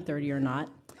 9:30 or not,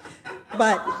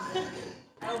 but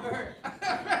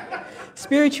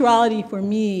spirituality for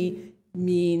me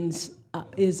means,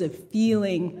 is a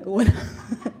feeling.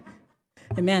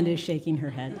 Amanda is shaking her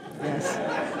head,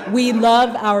 yes. We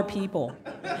love our people,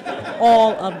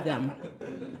 all of them.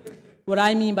 What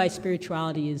I mean by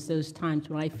spirituality is those times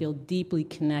when I feel deeply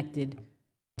connected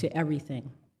to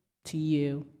everything, to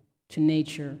you, to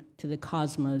nature, to the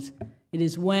cosmos. It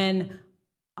is when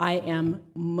I am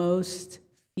most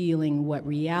feeling what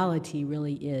reality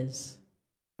really is,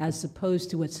 as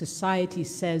opposed to what society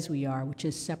says we are, which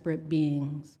is separate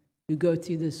beings who go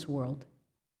through this world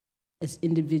as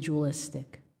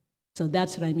individualistic. So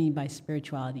that's what I mean by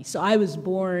spirituality. So I was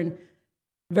born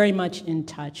very much in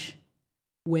touch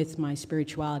with my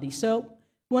spirituality. So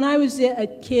when I was a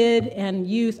kid and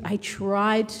youth, I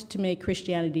tried to make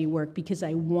Christianity work because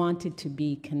I wanted to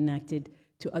be connected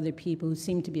to other people who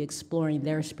seemed to be exploring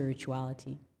their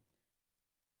spirituality.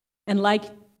 And like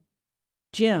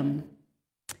Jim,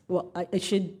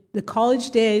 the college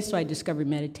days, so I discovered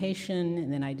meditation,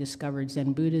 and then I discovered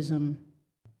Zen Buddhism,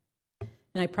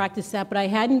 and I practiced that, but I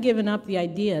hadn't given up the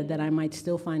idea that I might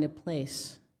still find a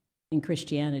place in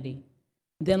Christianity.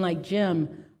 Then, like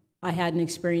Jim, I had an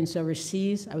experience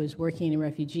overseas. I was working in a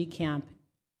refugee camp,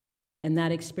 and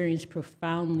that experience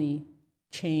profoundly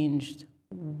changed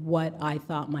what I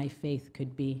thought my faith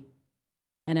could be.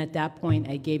 And at that point,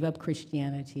 I gave up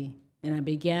Christianity, and I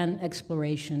began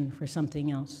exploration for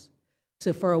something else.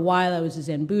 So for a while, I was a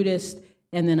Zen Buddhist,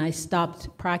 and then I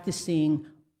stopped practicing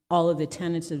all of the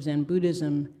tenets of Zen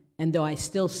Buddhism, and though I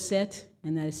still sit,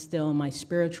 and that is still my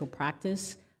spiritual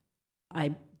practice,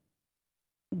 I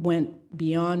went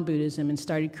beyond Buddhism and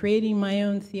started creating my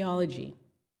own theology,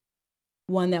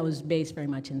 one that was based very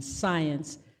much in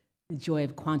science, the joy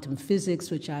of quantum physics,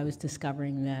 which I was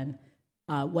discovering then,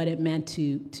 what it meant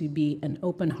to be an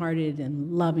open-hearted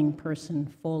and loving person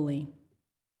fully.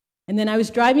 And then I was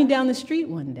driving down the street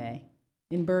one day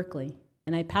in Berkeley,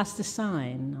 and I passed a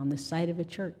sign on the side of a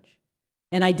church.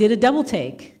 And I did a double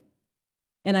take.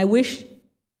 And I wish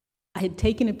I had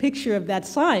taken a picture of that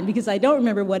sign because I don't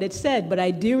remember what it said, but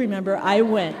I do remember I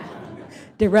went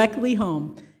directly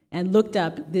home and looked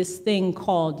up this thing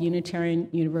called Unitarian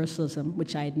Universalism,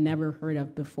 which I had never heard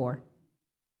of before,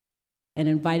 and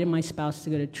invited my spouse to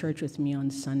go to church with me on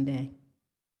Sunday.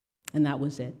 And that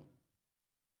was it.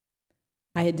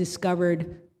 I had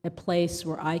discovered a place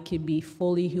where I could be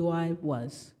fully who I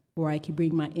was, where I could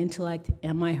bring my intellect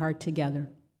and my heart together,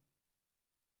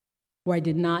 where I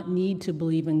did not need to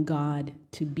believe in God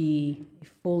to be a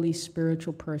fully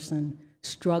spiritual person,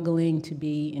 struggling to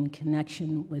be in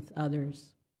connection with others.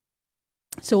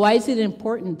 So why is it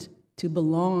important to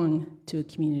belong to a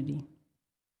community?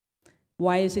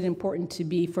 Why is it important to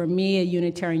be, for me, a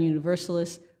Unitarian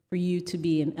Universalist, for you to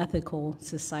be an ethical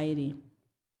society?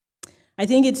 I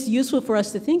think it's useful for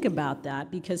us to think about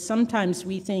that because sometimes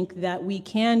we think that we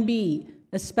can be,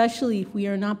 especially if we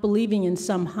are not believing in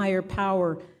some higher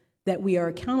power that we are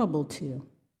accountable to,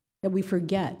 that we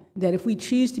forget that if we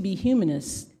choose to be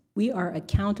humanists, we are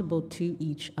accountable to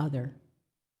each other.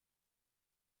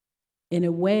 In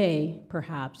a way,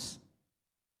 perhaps,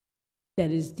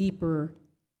 that is deeper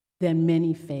than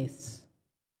many faiths.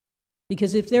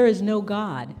 Because if there is no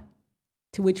God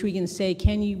to which we can say,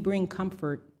 can you bring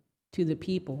comfort to the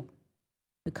people?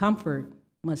 The comfort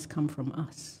must come from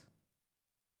us.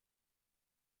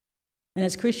 And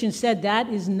as Christian said, that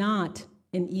is not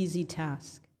an easy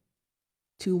task.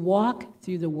 To walk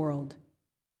through the world,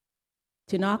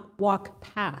 to not walk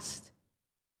past,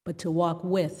 but to walk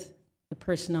with the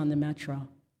person on the metro,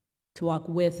 to walk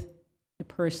with the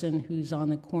person who's on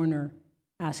the corner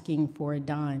asking for a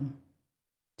dime,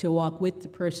 to walk with the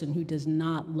person who does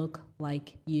not look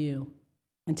like you,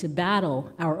 and to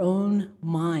battle our own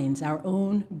minds, our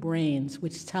own brains,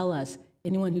 which tell us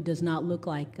anyone who does not look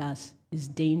like us is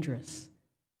dangerous,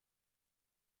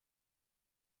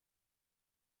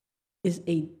 is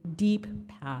a deep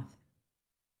path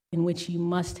in which you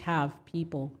must have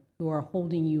people who are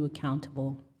holding you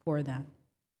accountable for that.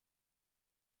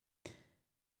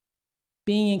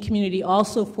 Being in community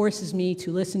also forces me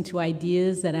to listen to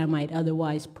ideas that I might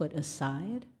otherwise put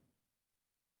aside.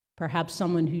 Perhaps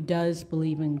someone who does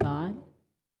believe in God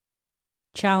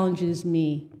challenges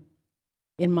me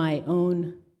in my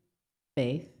own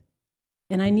faith,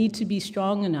 and I need to be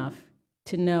strong enough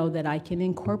to know that I can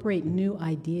incorporate new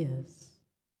ideas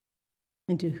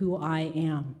into who I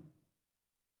am.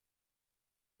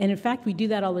 And in fact, we do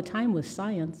that all the time with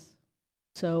science.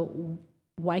 So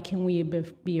why can we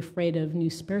be afraid of new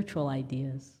spiritual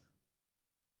ideas?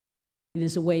 It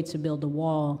is a way to build a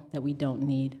wall that we don't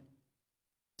need.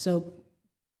 So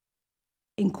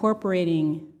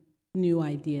incorporating new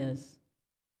ideas.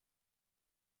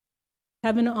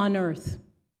 Heaven on earth.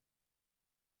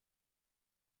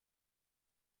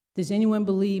 Does anyone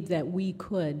believe that we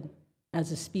could,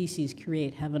 as a species,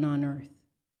 create heaven on earth?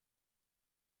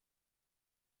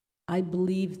 I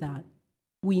believe that.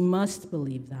 We must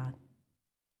believe that.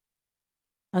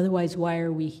 Otherwise, why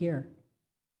are we here?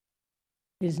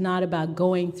 It is not about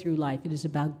going through life. It is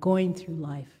about going through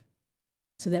life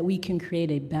so that we can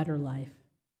create a better life.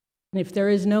 And if there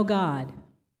is no God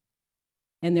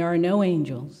and there are no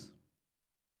angels,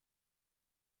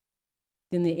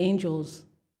 then the angels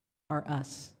are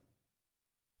us.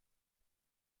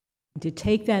 And to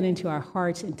take that into our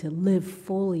hearts and to live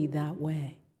fully that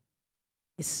way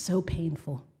is so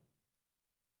painful,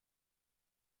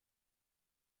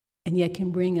 and yet can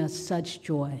bring us such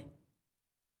joy.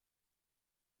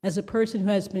 As a person who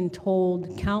has been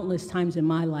told countless times in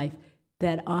my life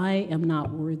that I am not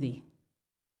worthy,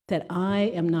 that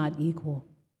I am not equal,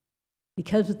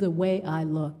 because of the way I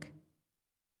look,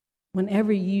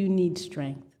 whenever you need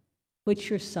strength, put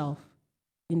yourself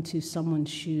into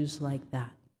someone's shoes like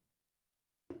that.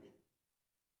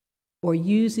 Or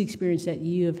use the experience that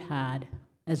you have had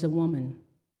as a woman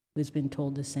who's been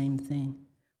told the same thing,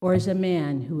 or as a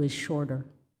man who is shorter,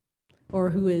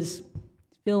 or who is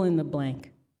fill in the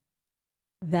blank.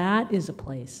 That is a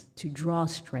place to draw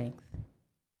strength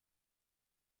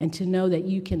and to know that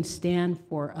you can stand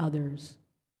for others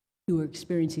who are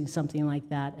experiencing something like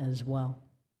that as well.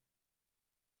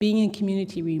 Being in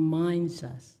community reminds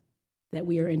us that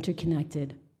we are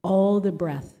interconnected. All the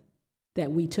breath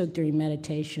that we took during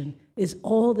meditation is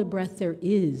all the breath there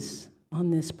is on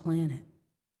this planet.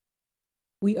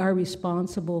 We are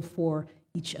responsible for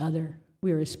each other.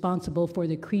 We are responsible for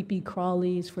the creepy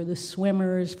crawlies, for the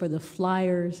swimmers, for the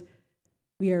flyers.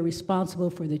 We are responsible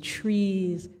for the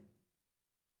trees.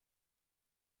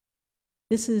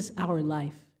 This is our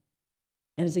life.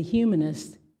 And as a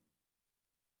humanist,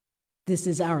 this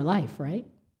is our life, right?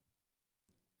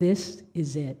 This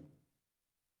is it.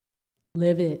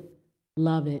 Live it,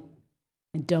 love it,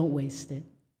 and don't waste it.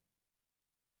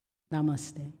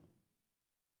 Namaste.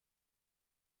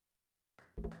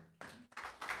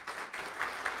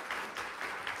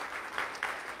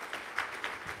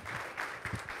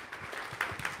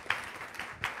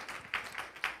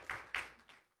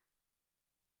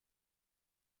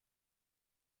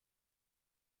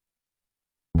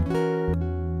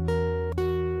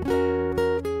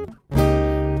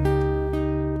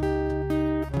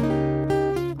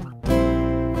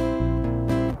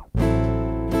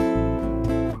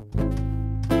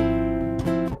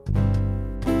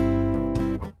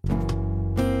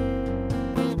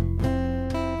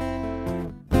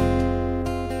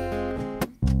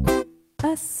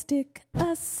 A stick,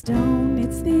 a stone,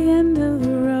 it's the end of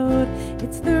the road.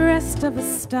 It's the rest of a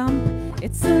stump,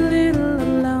 it's a little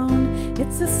alone.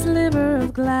 It's a sliver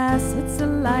of glass, it's a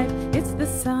light, it's the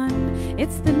sun,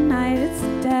 it's the night, it's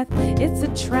death, it's a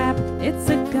trap, it's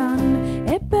a gun.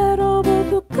 É peroba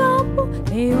do campo,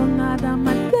 é nada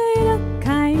madeira,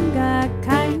 cainga,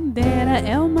 caindeira,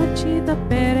 é uma tita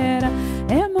pereira,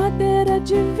 é madeira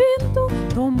de vento,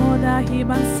 tomou da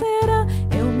ribanceira,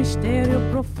 é o mistério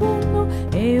profundo,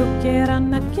 é o que era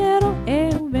naquero, é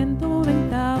o vento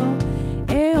vental,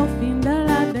 é o fim da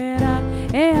ladeira,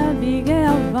 é a viga, é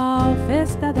a val,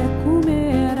 festa de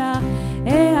comerá,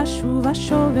 é a chuva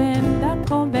chovendo, da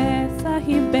conversa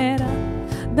ribeira,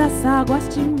 das águas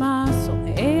de março,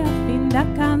 é a fim da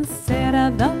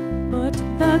canseira, the foot,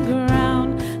 the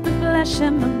ground, the flesh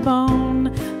and the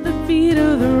bone, the feet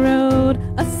of the road,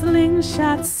 a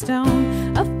slingshot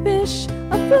stone, a fish,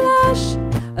 a flash,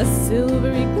 a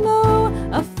silvery glow,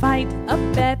 a fight, a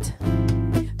bet,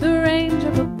 the range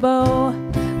of a bow,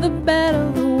 the bed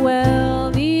of the well,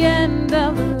 the end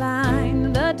of the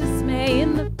line, the dismay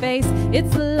in the face,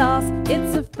 it's a loss,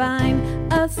 it's a fine,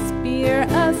 a spear,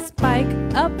 a spike,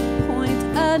 a point,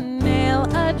 a nail,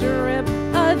 a drip,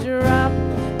 a drop,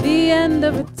 the end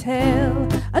of a tale,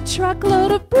 a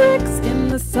truckload of bricks in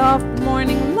the soft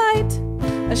morning light,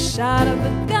 a shot of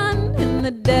a gun in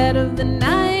the dead of the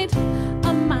night,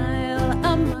 a mile,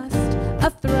 a must, a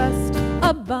thrust,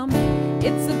 a bump,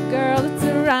 it's a girl, it's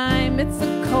a rhyme, it's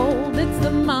a cold, it's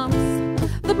the mumps,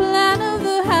 the plan of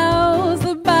the house,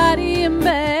 the body in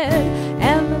bed,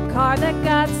 and the car that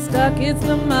got stuck, it's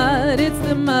the mud,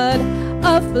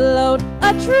 afloat,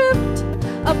 adrift,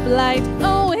 a flight,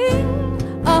 a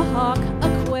wing, a hawk,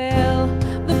 a quail,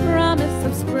 the promise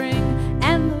of spring,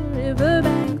 and the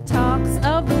riverbank talks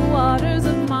of the waters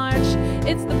of March,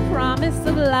 it's the promise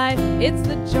of life, it's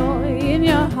the joy in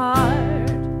your heart.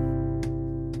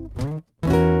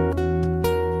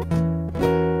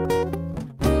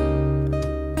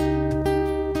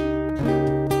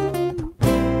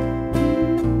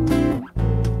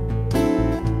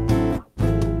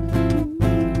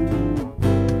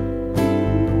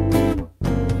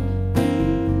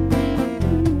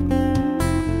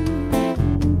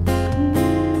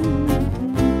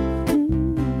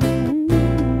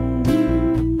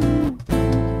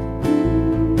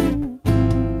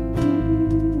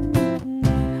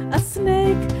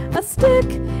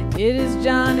 It is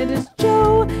John, it is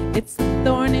Joe, it's the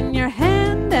thorn in your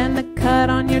hand and the cut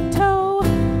on your toe.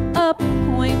 A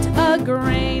point, a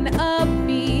grain, a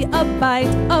bee, a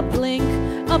bite, a blink,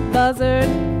 a buzzard,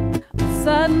 a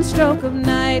sudden stroke of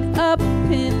night, a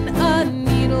pin, a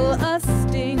needle, a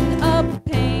sting, a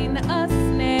pain, a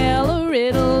snail, a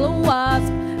riddle, a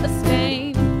wasp, a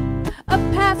stain, a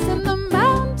pass in the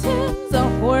mountains, a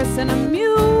horse and a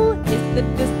mule. It's the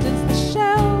distance, the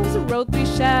shells, wrote 3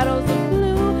 shadows of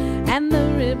blue. And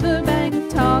the riverbank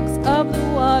talks of the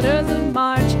waters of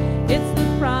March. It's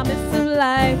the promise of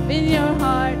life in your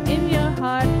heart, in your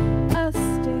heart. A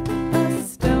stick, a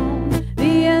stone,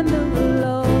 the end of a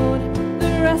load, the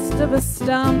rest of a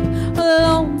stump, a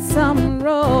lonesome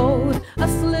road, a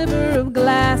sliver of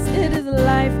glass, it is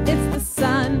life, it's the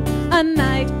sun, a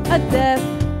night, a death,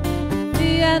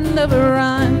 the end of a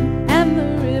run. And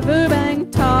the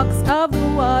riverbank talks of the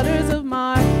waters of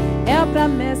March. É a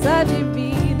promessa de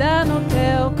vida no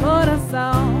teu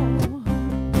coração.